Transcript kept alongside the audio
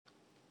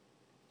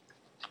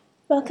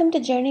Welcome to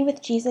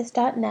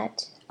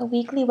JourneyWithJesus.net, a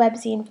weekly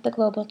webzine for the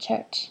Global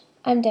Church.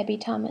 I'm Debbie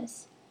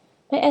Thomas.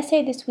 My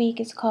essay this week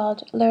is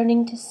called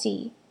Learning to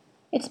See.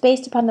 It's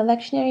based upon the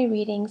lectionary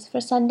readings for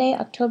Sunday,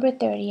 October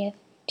 30th,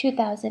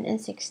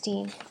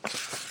 2016.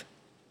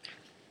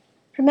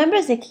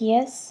 Remember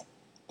Zacchaeus,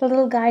 the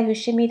little guy who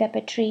shimmied up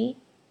a tree?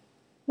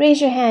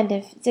 Raise your hand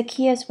if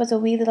Zacchaeus was a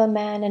wee little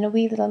man and a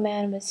wee little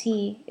man was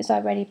he is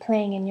already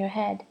playing in your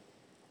head.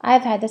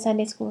 I've had the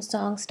Sunday school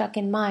song stuck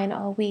in mine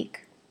all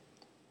week.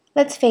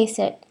 Let's face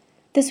it,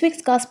 this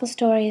week's gospel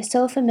story is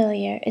so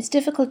familiar it's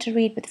difficult to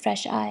read with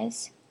fresh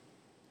eyes.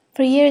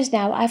 For years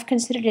now, I've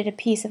considered it a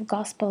piece of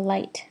gospel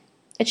light,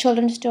 a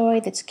children's story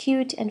that's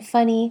cute and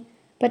funny,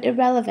 but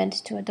irrelevant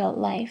to adult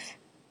life.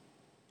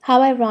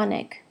 How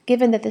ironic,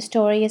 given that the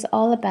story is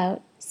all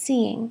about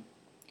seeing.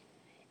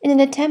 In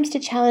an attempt to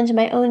challenge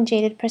my own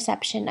jaded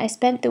perception, I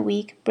spent the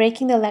week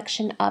breaking the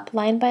lection up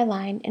line by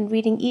line and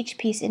reading each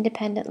piece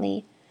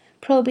independently,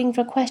 probing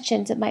for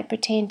questions that might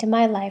pertain to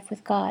my life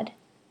with God.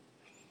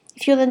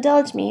 If you'll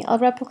indulge me, I'll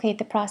replicate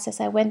the process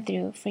I went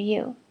through for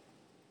you.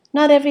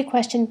 Not every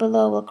question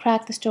below will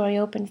crack the story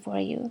open for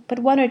you, but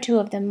one or two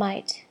of them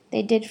might.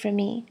 They did for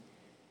me.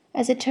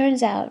 As it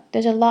turns out,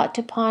 there's a lot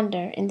to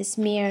ponder in this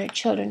mere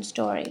children's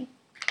story.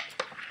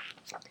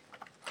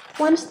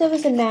 Once there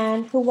was a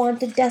man who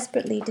wanted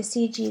desperately to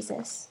see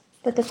Jesus,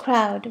 but the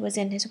crowd was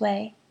in his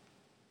way.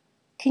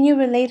 Can you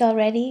relate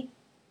already?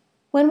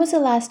 When was the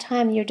last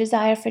time your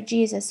desire for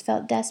Jesus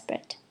felt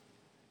desperate?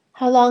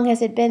 How long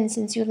has it been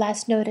since you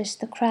last noticed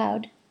the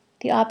crowd,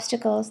 the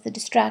obstacles, the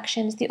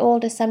distractions, the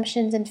old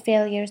assumptions and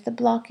failures that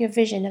block your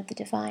vision of the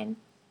divine?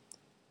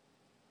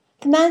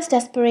 The man's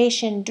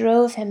desperation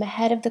drove him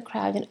ahead of the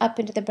crowd and up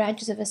into the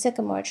branches of a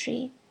sycamore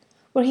tree,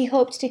 where he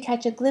hoped to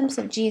catch a glimpse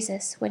of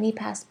Jesus when he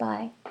passed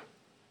by.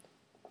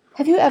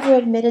 Have you ever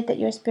admitted that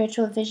your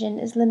spiritual vision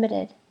is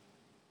limited?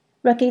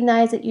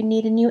 Recognized that you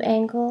need a new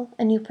angle,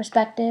 a new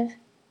perspective?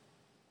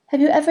 Have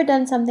you ever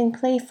done something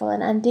playful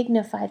and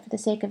undignified for the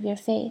sake of your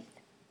faith?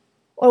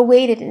 Or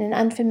waited in an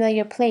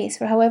unfamiliar place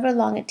for however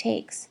long it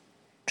takes,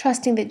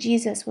 trusting that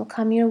Jesus will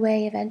come your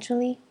way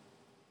eventually?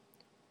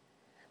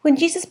 When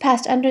Jesus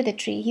passed under the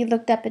tree, he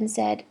looked up and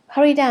said,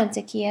 "Hurry down,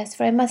 Zacchaeus,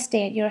 for I must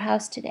stay at your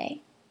house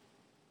today."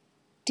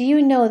 Do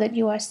you know that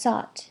you are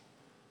sought?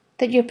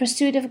 That your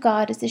pursuit of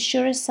God is the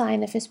surest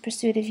sign of his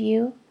pursuit of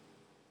you?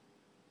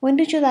 When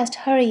did you last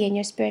hurry in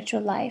your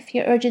spiritual life,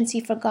 your urgency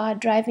for God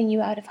driving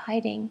you out of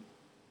hiding?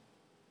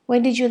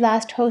 When did you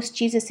last host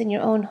Jesus in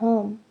your own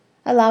home,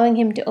 allowing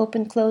him to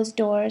open closed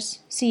doors,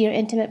 see your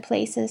intimate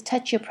places,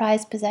 touch your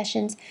prized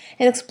possessions,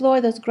 and explore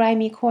those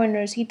grimy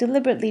corners he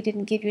deliberately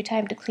didn't give you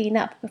time to clean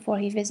up before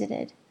he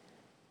visited?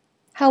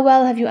 How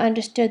well have you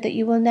understood that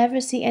you will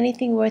never see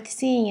anything worth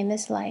seeing in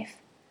this life,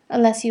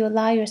 unless you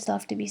allow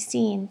yourself to be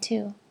seen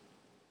too?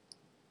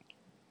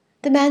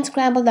 The man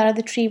scrambled out of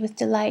the tree with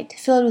delight,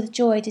 filled with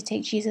joy to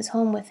take Jesus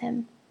home with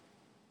him.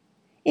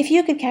 If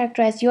you could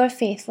characterize your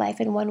faith life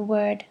in one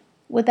word,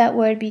 would that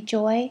word be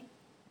joy?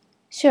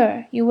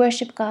 Sure, you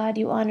worship God,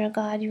 you honor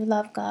God, you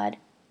love God,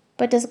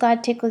 but does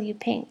God tickle you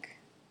pink?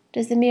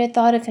 Does the mere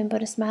thought of him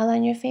put a smile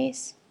on your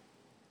face?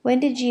 When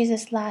did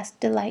Jesus last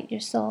delight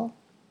your soul?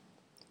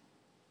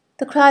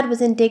 The crowd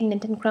was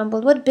indignant and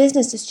grumbled, "What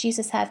business does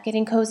Jesus have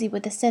getting cozy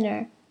with a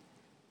sinner?"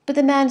 But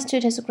the man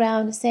stood his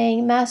ground,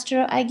 saying,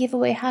 "Master, I give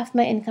away half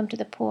my income to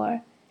the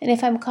poor, and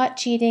if I'm caught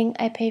cheating,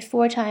 I pay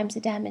 4 times the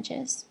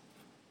damages."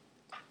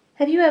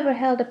 Have you ever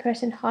held a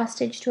person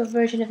hostage to a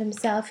version of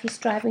himself he's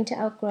striving to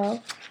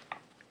outgrow?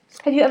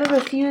 Have you ever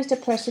refused a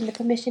person the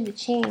permission to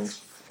change,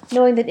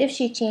 knowing that if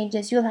she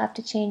changes, you'll have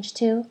to change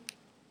too?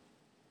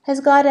 Has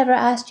God ever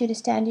asked you to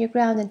stand your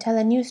ground and tell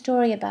a new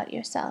story about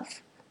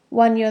yourself,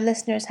 one your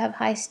listeners have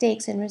high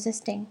stakes in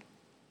resisting?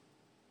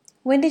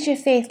 When did your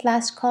faith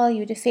last call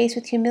you to face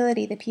with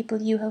humility the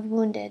people you have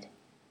wounded?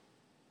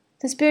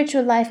 The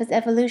spiritual life is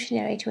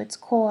evolutionary to its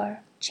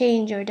core.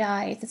 Change or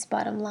die is its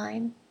bottom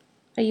line.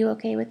 Are you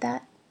okay with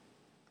that?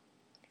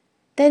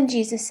 Then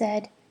Jesus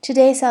said,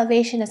 "Today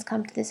salvation has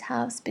come to this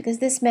house, because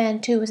this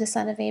man too is a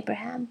son of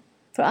Abraham,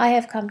 for I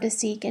have come to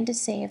seek and to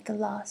save the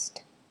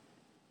lost."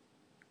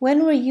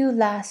 When were you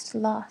last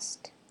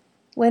lost?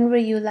 When were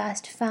you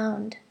last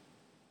found?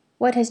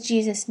 What has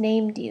Jesus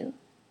named you?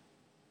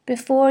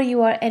 Before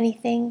you are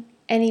anything,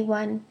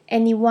 anyone,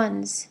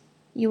 anyone's,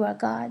 you are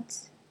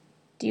God's.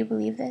 Do you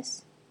believe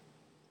this?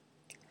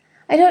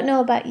 I don't know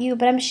about you,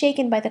 but I'm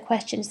shaken by the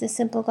questions this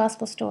simple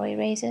gospel story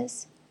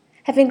raises.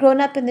 Having grown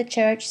up in the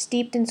church,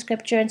 steeped in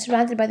scripture, and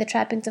surrounded by the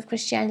trappings of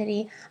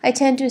Christianity, I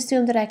tend to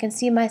assume that I can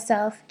see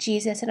myself,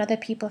 Jesus, and other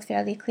people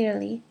fairly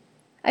clearly.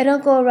 I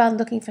don't go around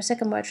looking for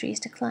sycamore trees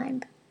to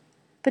climb.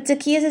 But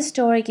Zacchaeus'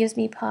 story gives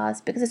me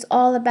pause because it's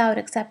all about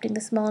accepting the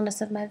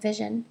smallness of my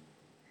vision,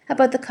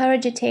 about the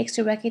courage it takes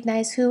to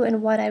recognize who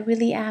and what I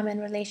really am in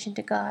relation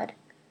to God.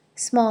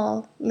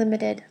 Small,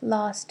 limited,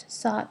 lost,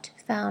 sought,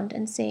 found,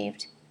 and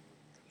saved.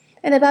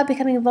 And about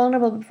becoming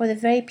vulnerable before the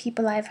very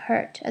people I've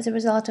hurt as a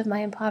result of my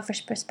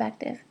impoverished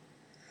perspective,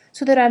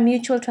 so that our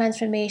mutual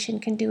transformation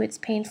can do its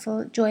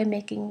painful,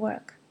 joy-making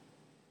work.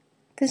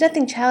 There's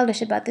nothing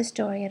childish about this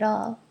story at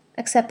all,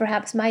 except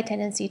perhaps my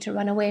tendency to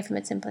run away from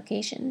its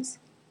implications.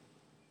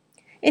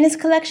 In his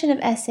collection of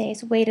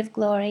essays, Weight of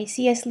Glory,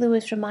 C.S.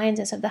 Lewis reminds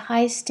us of the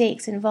high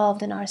stakes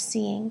involved in our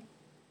seeing.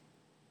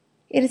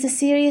 It is a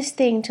serious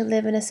thing to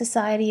live in a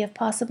society of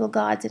possible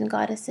gods and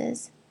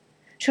goddesses,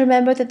 to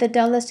remember that the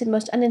dullest and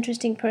most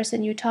uninteresting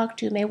person you talk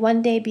to may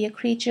one day be a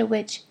creature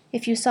which,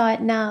 if you saw it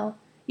now,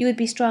 you would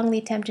be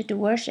strongly tempted to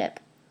worship,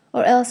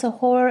 or else a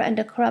horror and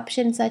a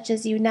corruption such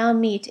as you now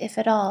meet, if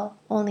at all,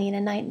 only in a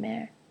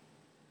nightmare.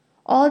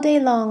 All day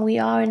long we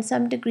are in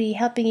some degree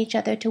helping each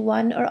other to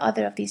one or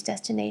other of these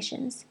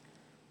destinations.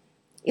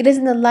 It is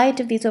in the light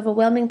of these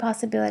overwhelming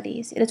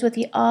possibilities, it is with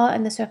the awe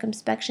and the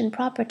circumspection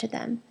proper to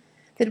them,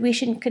 that we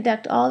should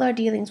conduct all our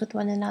dealings with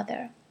one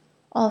another,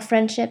 all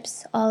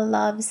friendships, all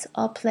loves,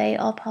 all play,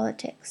 all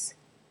politics.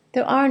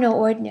 There are no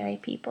ordinary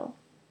people.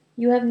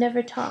 You have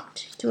never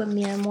talked to a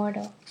mere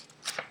mortal.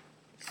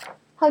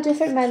 How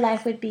different my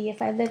life would be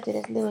if I lived it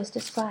as Lewis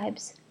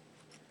describes.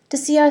 To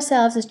see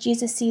ourselves as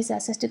Jesus sees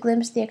us is to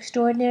glimpse the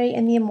extraordinary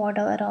and the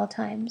immortal at all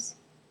times.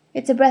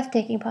 It's a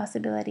breathtaking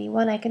possibility,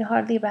 one I can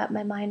hardly wrap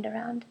my mind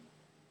around.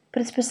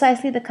 But it's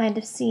precisely the kind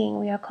of seeing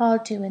we are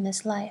called to in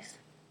this life.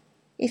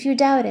 If you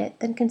doubt it,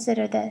 then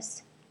consider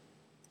this.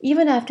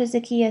 Even after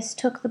Zacchaeus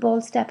took the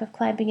bold step of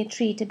climbing a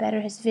tree to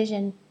better his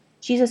vision,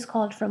 Jesus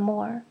called for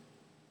more.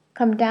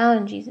 "Come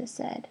down," Jesus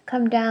said.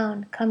 "Come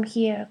down, come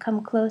here,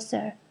 come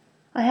closer.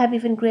 I have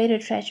even greater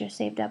treasure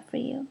saved up for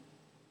you."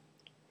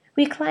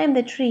 We climb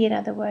the tree, in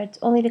other words,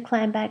 only to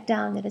climb back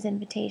down at his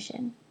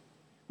invitation.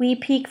 We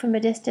peek from a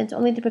distance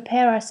only to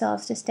prepare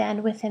ourselves to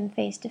stand with him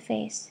face to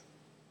face.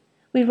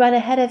 We run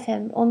ahead of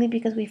him only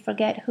because we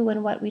forget who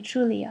and what we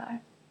truly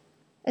are.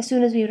 As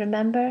soon as we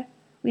remember,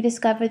 we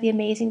discover the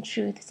amazing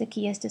truth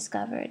Zacchaeus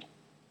discovered.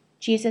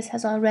 Jesus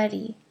has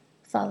already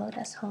followed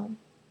us home.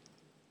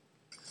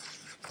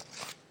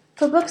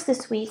 For books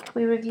this week,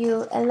 we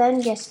review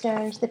Hélène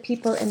Guestern's The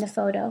People in the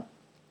Photo.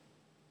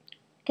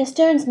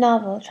 Guestern's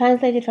novel,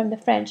 translated from the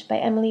French by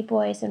Emily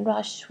Boyce and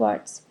Ross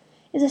Schwartz,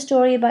 is a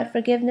story about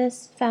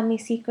forgiveness, family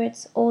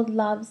secrets, old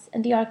loves,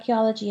 and the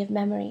archaeology of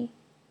memory.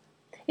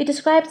 It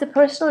describes the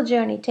personal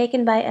journey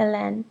taken by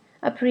Hélène,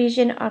 a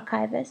Parisian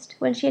archivist,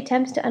 when she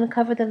attempts to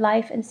uncover the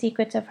life and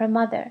secrets of her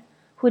mother,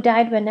 who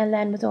died when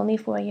Hélène was only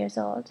 4 years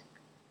old.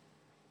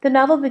 The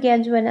novel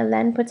begins when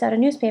Hélène puts out a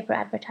newspaper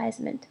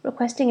advertisement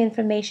requesting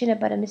information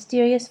about a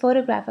mysterious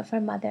photograph of her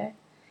mother,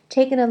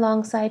 taken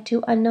alongside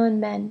 2 unknown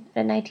men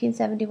at a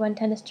 1971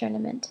 tennis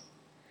tournament.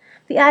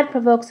 The ad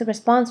provokes a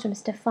response from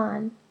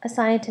Stéphane, a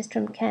scientist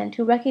from Kent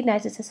who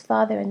recognizes his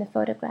father in the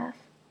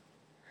photograph.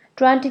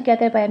 Drawn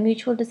together by a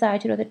mutual desire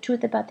to know the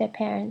truth about their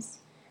parents,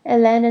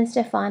 Hélène and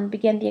Stéphane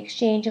begin the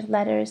exchange of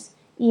letters,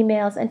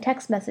 emails, and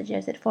text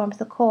messages that forms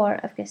the core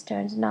of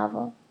Guestern's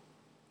novel.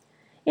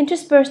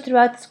 Interspersed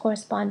throughout this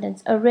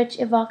correspondence are rich,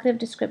 evocative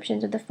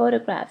descriptions of the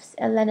photographs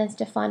Hélène and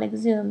Stéphane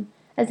exhume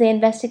as they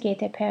investigate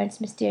their parents'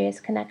 mysterious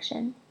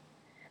connection.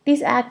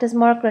 These act as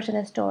markers in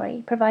the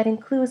story, providing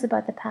clues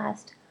about the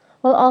past,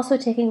 while also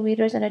taking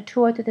readers on a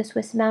tour through the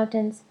Swiss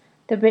mountains,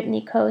 the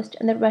Brittany coast,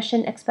 and the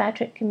Russian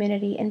expatriate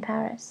community in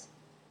Paris.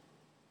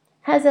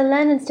 As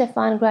Hélène and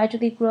Stéphane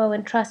gradually grow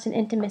in trust and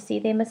intimacy,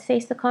 they must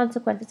face the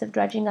consequences of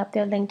dredging up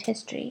their linked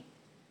history.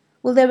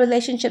 Will their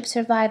relationship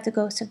survive the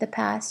ghosts of the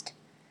past?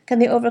 Can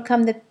they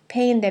overcome the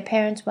pain their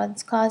parents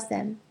once caused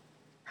them?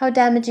 How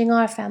damaging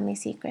are family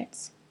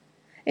secrets?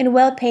 In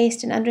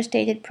well-paced and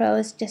understated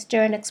prose,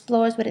 Guestern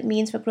explores what it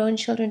means for grown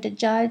children to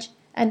judge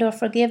and or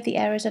forgive the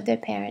errors of their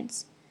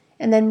parents,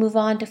 and then move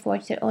on to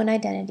forge their own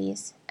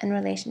identities and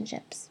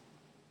relationships.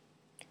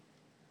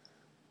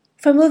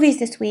 For movies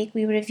this week,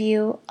 we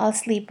review I'll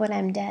Sleep When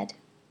I'm Dead.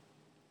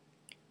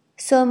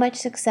 So much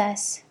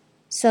success,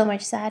 so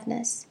much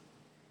sadness.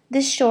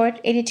 This short,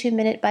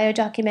 82-minute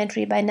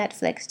biodocumentary by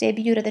Netflix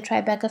debuted at the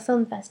Tribeca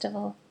Film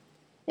Festival.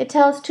 It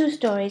tells 2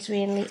 stories,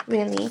 really,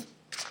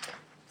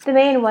 the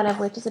main one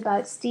of which is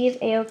about Steve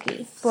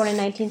Aoki, born in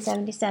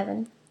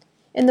 1977.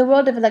 In the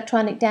world of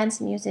electronic dance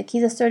music,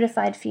 he's a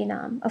certified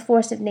phenom, a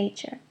force of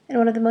nature, and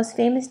one of the most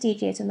famous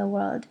DJs in the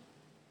world.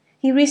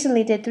 He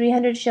recently did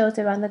 300 shows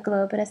around the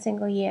globe in a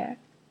single year.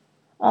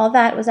 All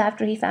that was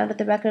after he founded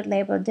the record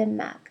label Dim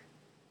Mak.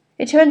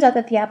 It turns out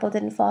that the apple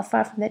didn't fall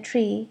far from the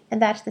tree,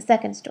 and that's the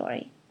second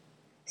story.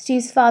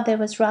 Steve's father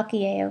was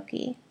Rocky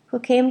Aoki, who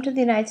came to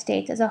the United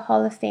States as a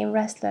Hall of Fame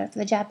wrestler for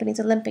the Japanese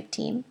Olympic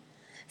team,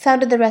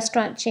 founded the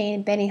restaurant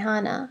chain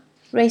Benihana,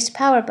 raced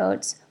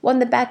powerboats, won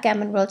the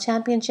Backgammon World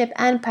Championship,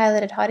 and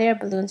piloted hot air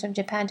balloons from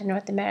Japan to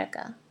North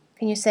America.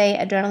 Can you say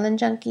adrenaline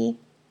junkie?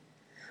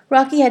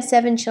 Rocky had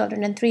 7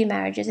 children and 3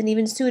 marriages, and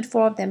even sued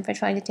 4 of them for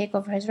trying to take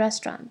over his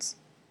restaurants.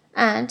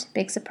 And,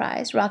 big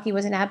surprise, Rocky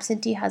was an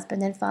absentee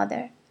husband and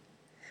father.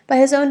 By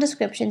his own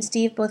description,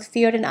 Steve both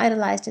feared and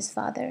idolized his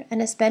father,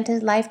 and has spent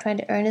his life trying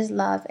to earn his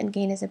love and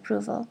gain his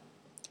approval.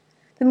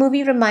 The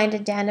movie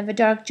reminded Dan of a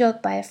dark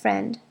joke by a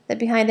friend, that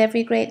behind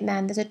every great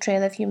man there's a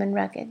trail of human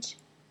wreckage.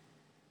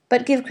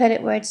 But give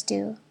credit where it's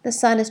due, the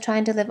son is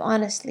trying to live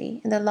honestly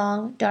in the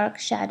long, dark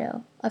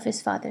shadow of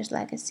his father's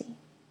legacy.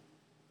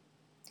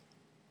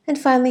 And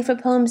finally, for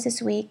poems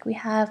this week, we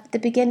have The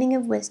Beginning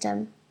of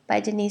Wisdom by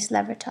Denise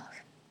Levertov.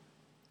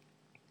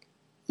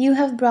 You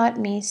have brought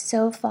me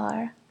so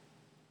far.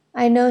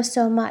 I know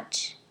so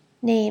much.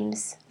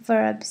 Names,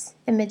 verbs,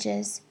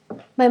 images.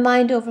 My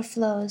mind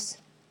overflows.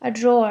 A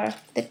drawer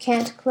that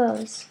can't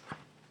close.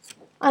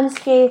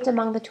 Unscathed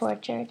among the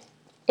tortured.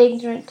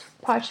 Ignorant,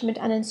 parchment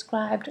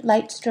uninscribed,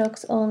 light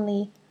strokes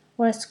only,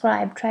 where a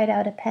scribe tried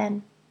out a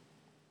pen.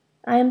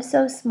 I am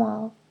so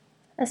small,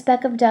 a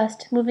speck of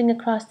dust moving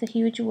across the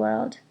huge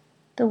world,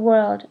 the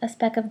world a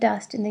speck of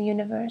dust in the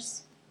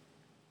universe.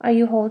 Are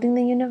you holding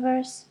the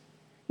universe?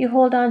 You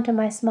hold on to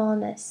my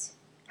smallness.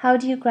 How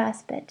do you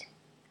grasp it?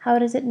 How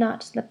does it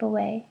not slip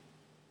away?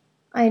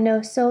 I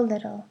know so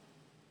little.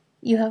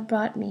 You have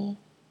brought me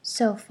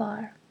so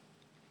far.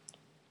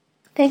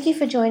 Thank you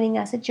for joining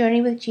us at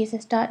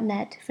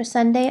JourneyWithJesus.net for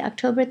Sunday,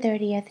 October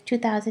 30th,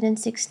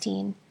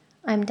 2016.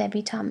 I'm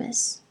Debbie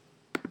Thomas.